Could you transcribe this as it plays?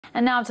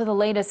And now to the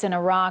latest in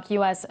Iraq.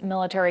 U.S.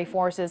 military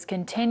forces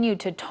continue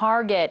to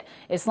target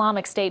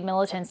Islamic State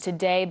militants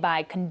today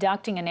by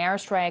conducting an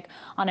airstrike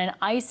on an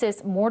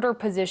ISIS mortar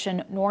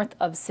position north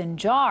of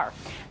Sinjar.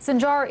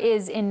 Sinjar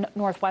is in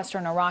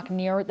northwestern Iraq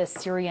near the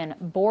Syrian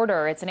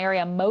border. It's an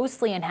area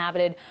mostly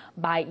inhabited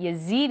by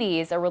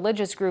Yazidis, a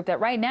religious group that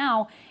right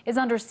now is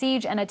under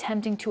siege and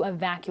attempting to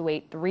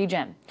evacuate the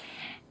region.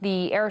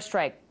 The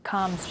airstrike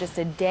comes just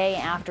a day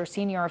after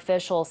senior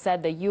officials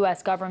said the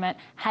U.S. government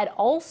had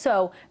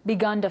also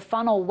begun to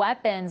funnel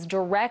weapons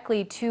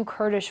directly to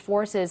Kurdish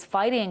forces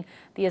fighting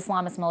the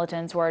Islamist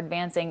militants who are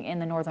advancing in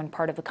the northern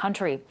part of the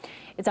country.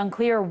 It's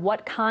unclear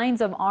what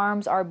kinds of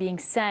arms are being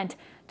sent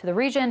to the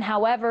region.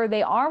 However,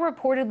 they are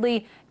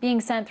reportedly being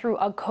sent through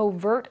a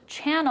covert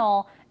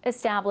channel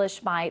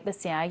established by the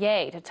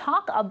CIA. To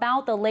talk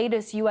about the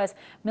latest U.S.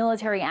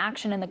 military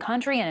action in the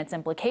country and its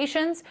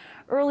implications,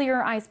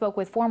 earlier I spoke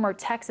with former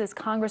Texas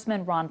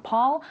Congressman Ron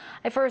Paul.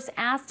 I first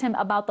asked him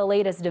about the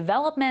latest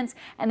developments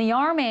and the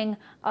arming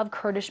of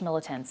Kurdish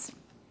militants.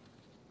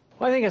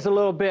 Well, I think it's a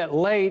little bit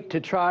late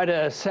to try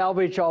to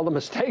salvage all the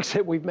mistakes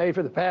that we've made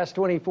for the past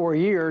 24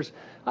 years.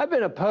 I've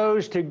been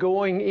opposed to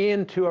going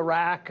into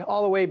Iraq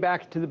all the way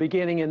back to the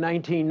beginning in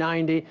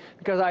 1990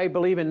 because I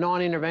believe in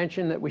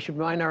non-intervention, that we should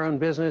mind our own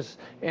business,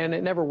 and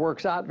it never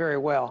works out very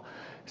well.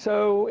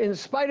 So in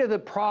spite of the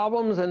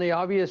problems and the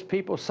obvious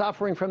people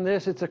suffering from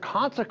this, it's a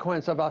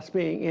consequence of us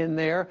being in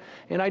there.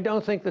 And I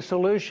don't think the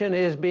solution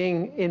is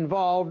being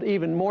involved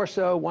even more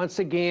so once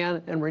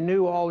again and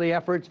renew all the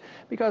efforts,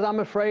 because I'm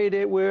afraid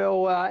it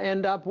will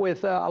end up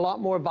with a lot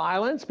more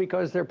violence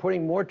because they're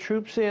putting more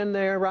troops in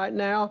there right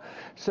now.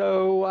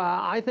 So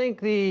I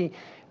think the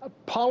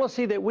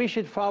policy that we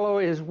should follow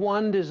is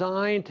one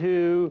designed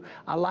to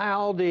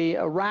allow the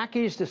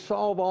Iraqis to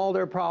solve all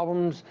their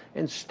problems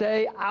and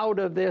stay out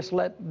of this,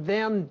 let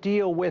them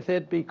deal with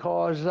it,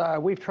 because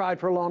we've tried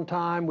for a long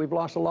time, we've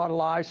lost a lot of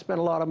lives, spent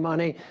a lot of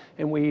money,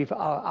 and we've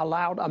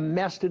allowed a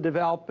mess to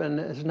develop, and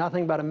there's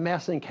nothing but a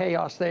mess and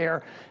chaos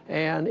there,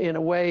 and in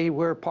a way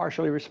we're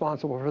partially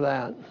responsible for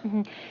that.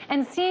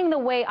 And seeing the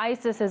way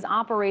ISIS has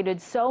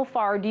operated so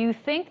far, do you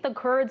think the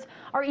Kurds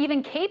are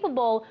even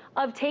capable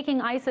of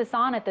taking ISIS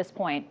on at this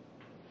point?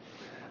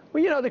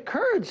 Well, you know, the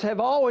Kurds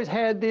have always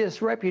had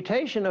this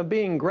reputation of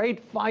being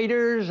great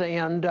fighters,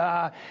 and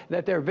that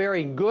they're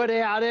very good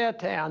at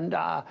it. And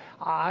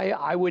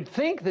I would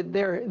think that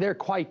they're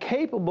quite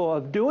capable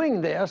of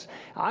doing this.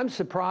 I'm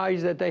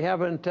surprised that they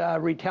haven't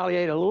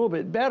retaliated a little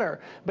bit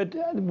better. But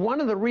one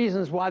of the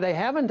reasons why they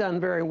haven't done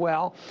very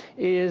well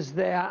is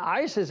that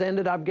ISIS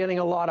ended up getting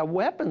a lot of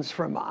weapons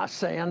from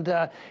us,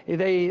 and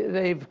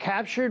they've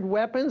captured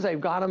weapons.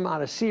 They've got them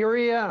out of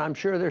Syria, and I'm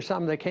sure there's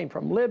some that came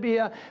from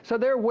Libya. So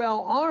they're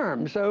well armed.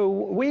 So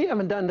we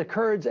haven't done the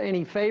Kurds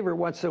any favor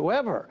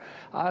whatsoever.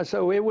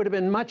 So it would have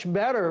been much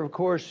better, of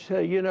course,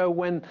 you know,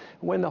 when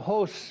the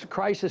whole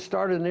crisis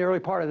started in the early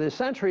part of this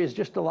century, is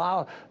just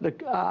allow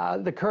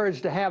the Kurds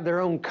to have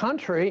their own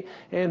country,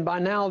 and by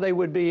now they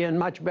would be in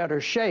much better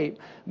shape.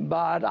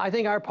 But I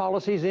think our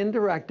policies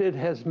indirected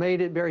has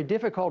made it very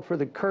difficult for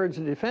the Kurds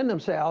to defend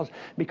themselves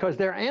because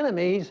their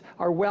enemies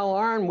are well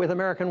armed with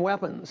American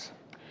weapons.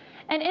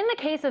 And in the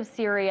case of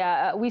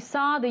Syria, we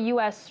saw the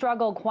U.S.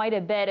 struggle quite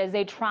a bit as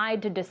they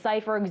tried to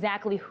decipher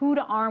exactly who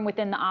to arm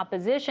within the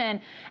opposition.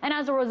 And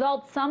as a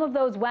result, some of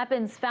those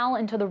weapons fell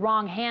into the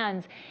wrong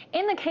hands.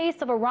 In the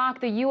case of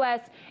Iraq, the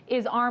U.S.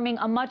 is arming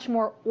a much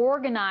more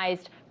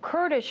organized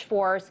Kurdish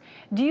force.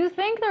 Do you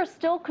think there's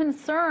still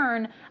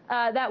concern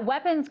that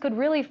weapons could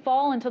really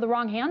fall into the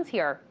wrong hands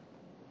here?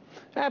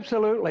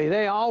 Absolutely.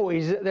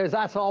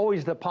 That's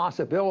always the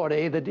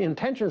possibility. The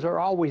intentions are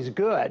always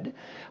good,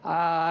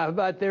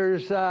 but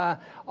there's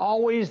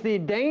always the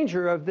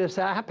danger of this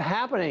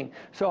happening.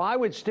 So I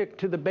would stick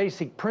to the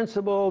basic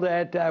principle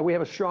that we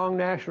have a strong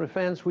national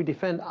defense. We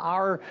defend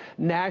our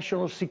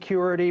national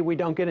security. We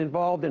don't get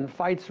involved in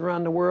fights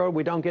around the world.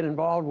 We don't get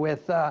involved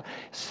with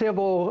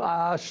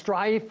civil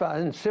strife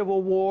and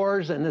civil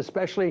wars, and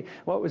especially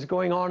what was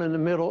going on in the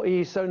Middle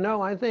East. So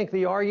no, I think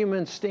the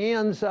argument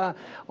stands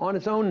on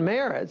its own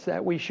merits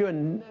that we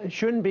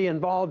shouldn't be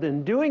involved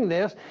in doing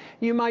this.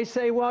 You might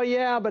say, well,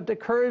 yeah, but the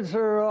Kurds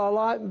are a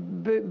lot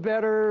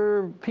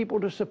better people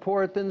to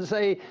support than,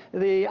 say,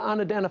 the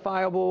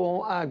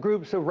unidentifiable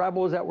groups of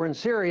rebels that were in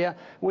Syria,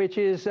 which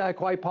is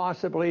quite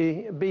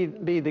possibly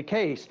be the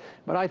case.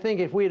 But I think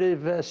if we'd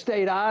have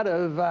stayed out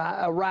of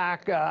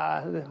Iraq,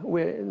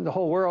 the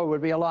whole world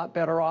would be a lot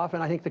better off,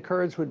 and I think the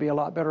Kurds would be a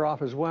lot better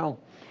off as well.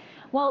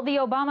 Well, the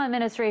Obama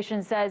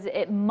administration says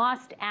it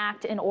must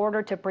act in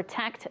order to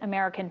protect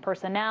American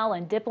personnel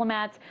and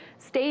diplomats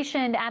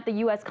stationed at the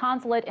U.S.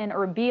 consulate in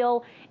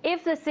Erbil.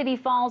 If the city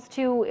falls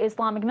to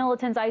Islamic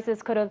militants,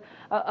 ISIS could have,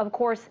 of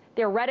course,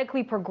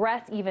 theoretically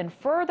progressed even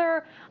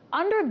further.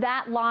 Under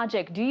that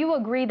logic, do you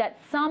agree that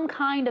some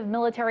kind of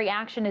military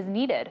action is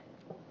needed?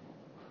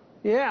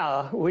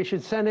 Yeah, we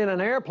should send in an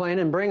airplane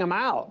and bring them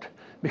out,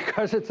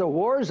 because it's a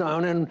war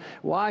zone, and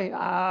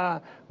why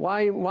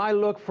Why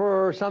look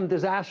for some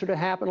disaster to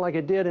happen like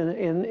it did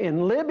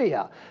in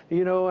Libya,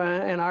 you know,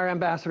 and our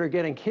ambassador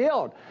getting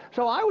killed?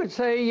 So I would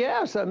say,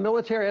 yes, the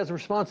military has a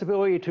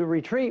responsibility to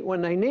retreat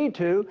when they need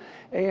to,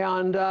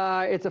 and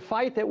it's a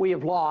fight that we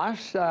have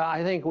lost.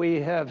 I think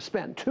we have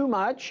spent too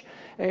much.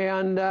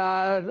 And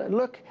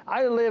look,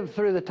 I lived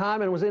through the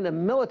time and was in the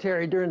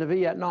military during the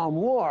Vietnam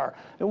War,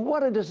 and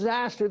what a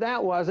disaster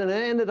that was, and it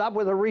ended up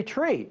with a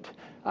retreat.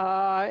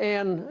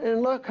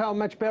 And look how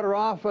much better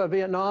off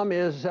Vietnam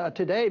is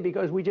today,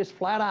 because we just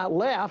flat out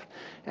left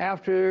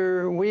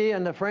after we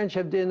and the French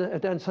have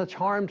done such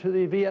harm to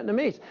the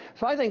Vietnamese.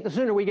 So I think the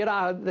sooner we get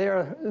out of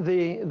there,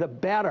 the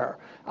better.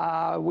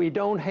 We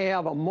don't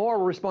have a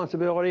moral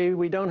responsibility.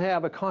 We don't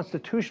have a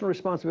constitutional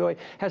responsibility.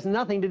 It has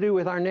nothing to do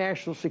with our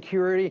national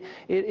security.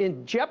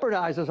 It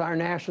jeopardizes our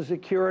national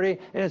security,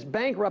 and it's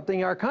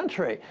bankrupting our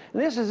country.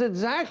 And this is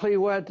exactly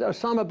what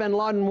Osama bin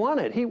Laden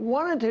wanted. He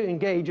wanted to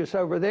engage us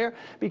over there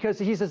because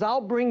he says, I'll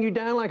bring you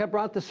down like I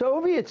brought the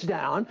Soviets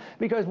down,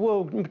 because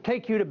we'll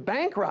take you to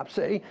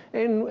bankruptcy.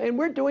 And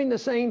we're doing the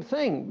same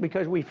thing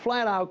because we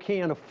flat out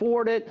can't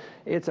afford it.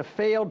 It's a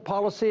failed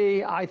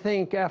policy. I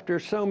think after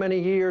so many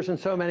years and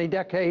so many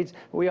decades,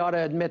 we ought to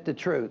admit the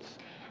truth.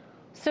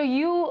 So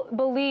you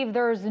believe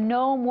there's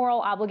no moral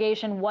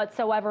obligation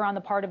whatsoever on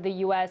the part of the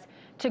U.S.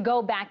 to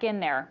go back in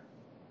there?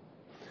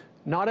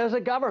 Not as a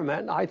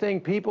government. I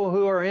think people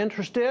who are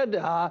interested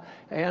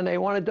and they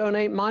want to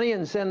donate money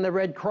and send the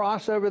Red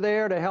Cross over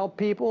there to help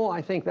people,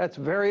 I think that's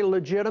very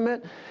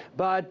legitimate.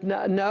 But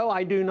no,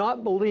 I do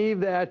not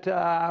believe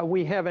that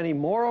we have any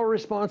moral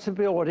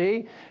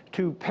responsibility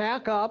to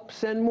pack up,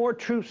 send more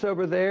troops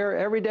over there.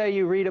 Every day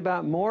you read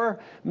about more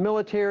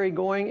military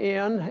going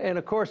in, and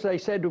of course they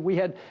said we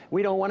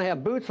don't want to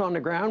have boots on the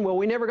ground. Well,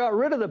 we never got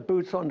rid of the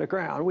boots on the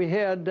ground. We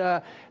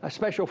had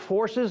special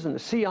forces and the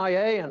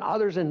CIA and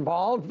others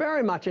involved,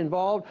 very much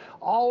involved,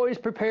 always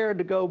prepared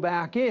to go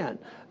back in.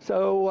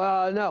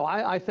 So no,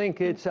 I think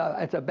it's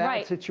a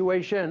bad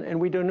situation, and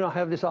we do not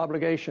have this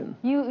obligation.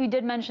 You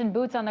did mention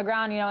boots on the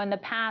ground. You know, in the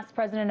past,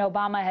 President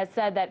Obama has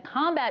said that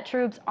combat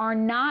troops are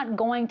not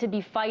going to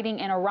be fighting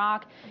in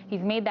Iraq.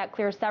 He's made that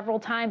clear several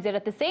times. Yet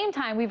at the same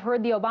time, we've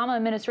heard the Obama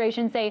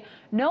administration say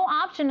no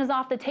option is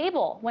off the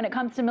table when it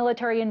comes to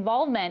military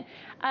involvement.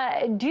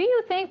 Do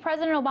you think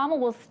President Obama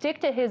will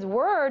stick to his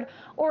word,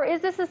 or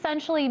is this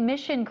essentially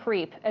mission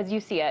creep as you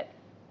see it?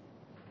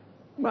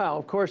 Well,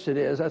 of course it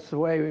is. That's the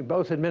way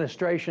both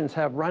administrations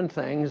have run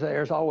things.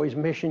 There's always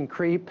mission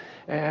creep.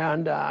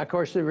 And, of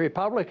course, the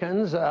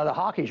Republicans, the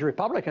hawkish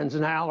Republicans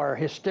now are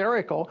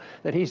hysterical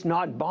that he's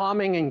not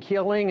bombing and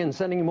killing and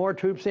sending more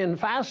troops in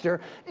faster,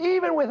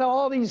 even with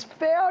all these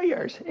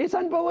failures. It's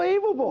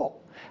unbelievable.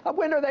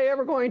 When are they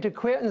ever going to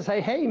quit and say,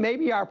 hey,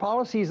 maybe our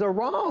policies are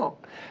wrong?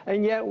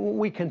 And yet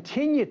we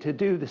continue to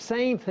do the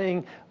same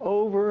thing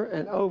over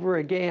and over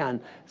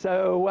again.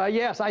 So,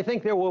 yes, I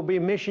think there will be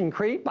mission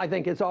creep. I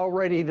think it's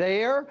already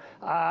there.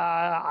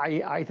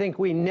 I think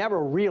we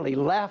never really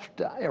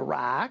left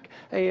Iraq,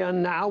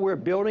 and now we're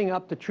building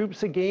up the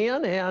troops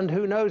again, and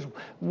who knows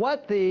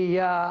what the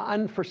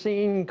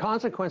unforeseen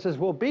consequences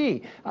will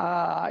be.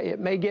 It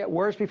may get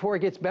worse before it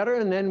gets better,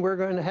 and then we're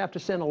going to have to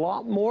send a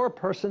lot more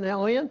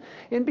personnel in.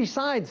 And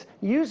besides,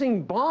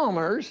 using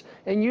bombers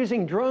and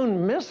using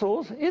drone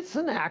missiles, it's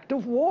an act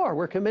of war.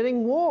 We're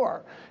committing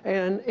war.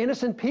 And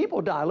innocent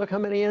people die. Look how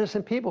many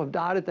innocent people have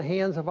died at the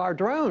hands of our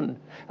drone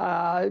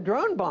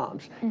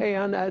bombs.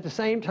 And at the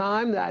same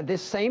time,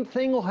 this same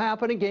thing will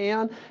happen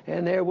again,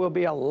 and there will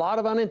be a lot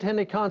of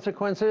unintended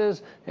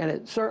consequences, and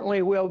it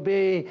certainly will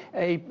be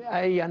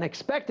an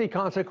expected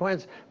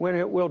consequence when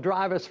it will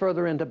drive us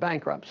further into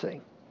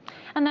bankruptcy.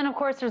 And then, of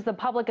course, there's the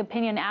public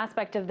opinion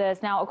aspect of this.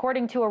 Now,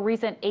 according to a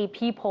recent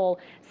AP poll,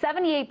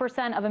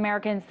 78% of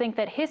Americans think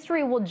that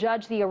history will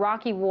judge the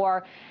Iraqi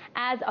war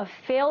as a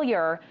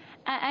failure.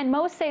 And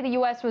most say the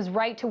U.S. was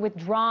right to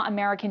withdraw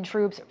American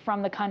troops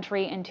from the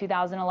country in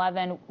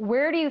 2011.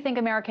 Where do you think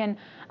American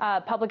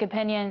public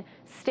opinion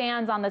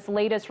stands on this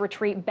latest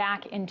retreat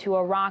back into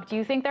Iraq? Do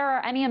you think there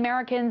are any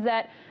Americans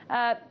that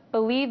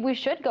believe we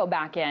should go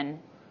back in?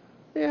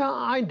 Yeah,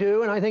 I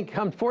do, and I think,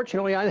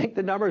 unfortunately, I think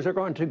the numbers are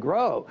going to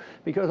grow,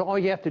 because all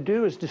you have to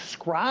do is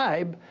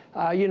describe,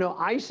 you know,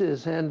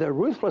 ISIS and the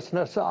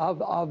ruthlessness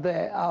of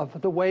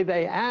the way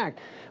they act.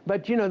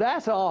 But, you know,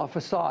 that's all a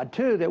facade,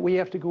 too, that we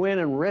have to go in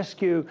and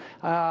rescue,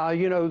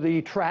 you know,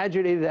 the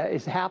tragedy that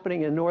is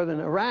happening in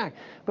northern Iraq.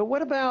 But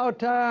what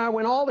about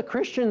when all the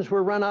Christians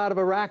were run out of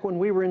Iraq when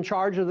we were in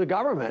charge of the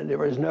government? There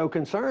was no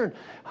concern.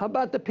 How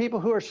about the people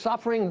who are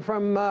suffering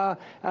from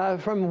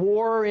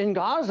war in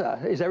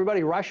Gaza? Is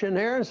everybody rushing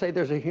there and say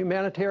there's a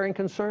humanitarian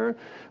concern.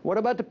 What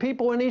about the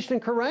people in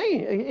eastern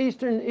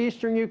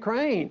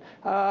Ukraine?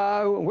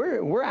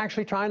 We're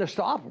actually trying to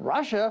stop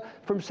Russia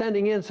from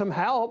sending in some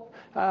help.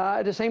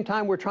 At the same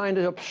time, we're trying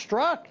to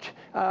obstruct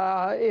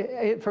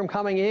it from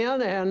coming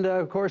in. And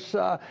of course,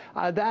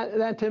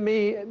 that to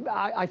me,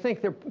 I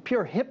think they're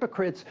pure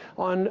hypocrites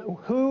on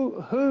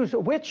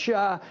which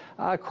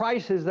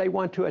crisis they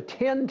want to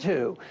attend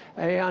to.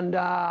 And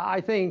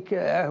I think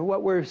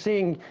what we're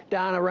seeing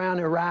down around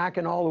Iraq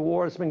and all the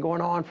war that's been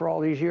going on for all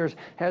these years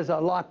has a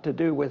lot to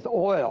do with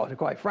oil,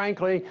 quite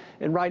frankly.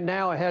 And right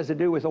now it has to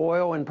do with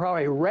oil and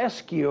probably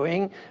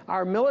rescuing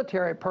our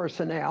military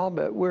personnel.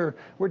 But we're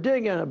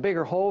digging a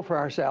bigger hole for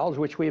ourselves,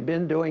 which we've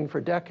been doing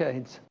for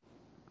decades.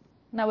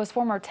 That was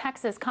former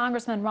Texas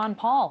Congressman Ron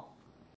Paul.